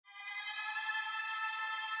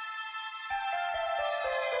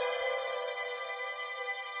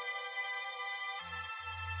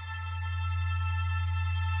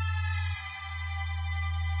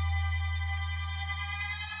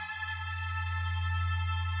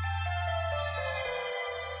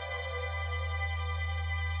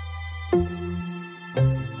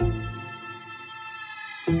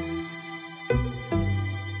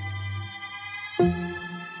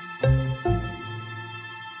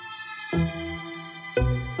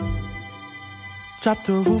Drop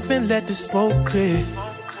the roof and let the smoke clear.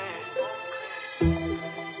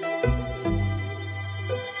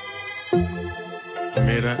 I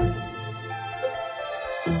made that.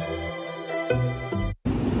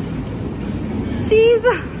 Cheese!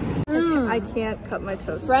 I can't cut my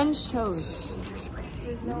toast. French toast.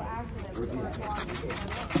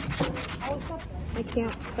 I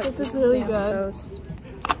can't cut This is really good. toast.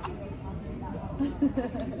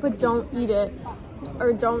 But don't eat it.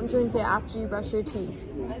 Or don't drink it after you brush your teeth.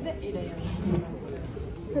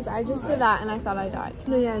 Because I just did that and I thought I died.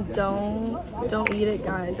 No, yeah, don't eat it,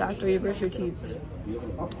 guys, after you brush your teeth.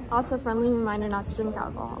 Also, friendly reminder not to drink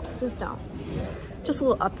alcohol. Just don't. Just a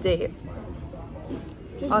little update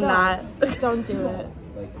Just on don't. that. Just don't do it.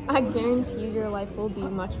 I guarantee you your life will be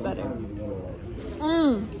much better.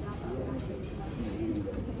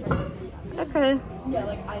 Okay.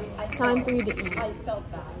 Time for you to eat.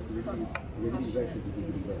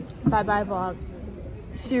 Bye-bye vlog.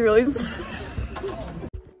 She really...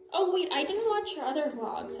 Oh wait, I didn't watch your other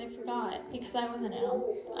vlogs. I forgot because I wasn't in them.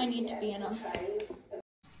 I need to be in them.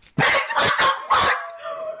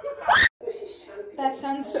 That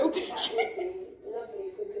sounds so bitchy.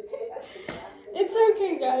 It's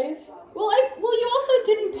okay, guys. Well, you also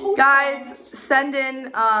didn't post. Guys, send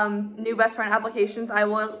in new best friend applications. I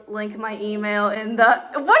will link my email in the...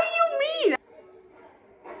 What do you mean?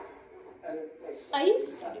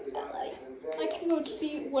 I can go to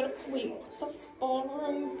be the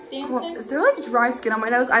ballroom dancing. Is there like dry skin on my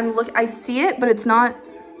nose? I see it, but it's not.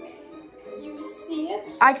 You see it?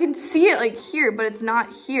 I can see it like here, but it's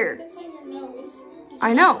not here. That's on your nose.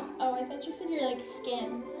 I know. Oh, I thought you said your like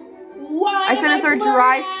skin. Why? I said, is there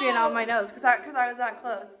dry skin on my nose? Because I was that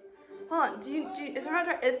close. Hold on. Is there not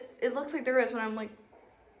dry? It looks like there is when I'm like.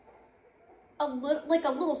 A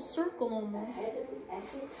little circle almost.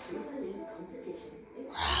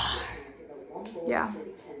 Yeah.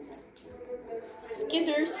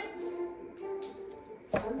 Skizzers.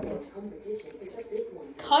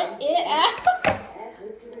 Cut it out.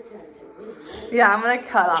 Yeah, I'm gonna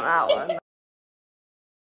cut on that one.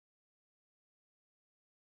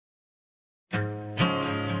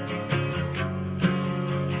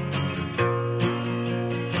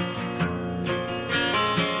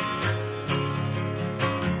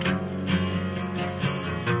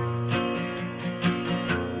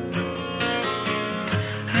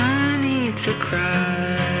 To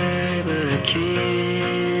cry, but I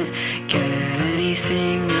can't get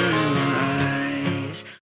anything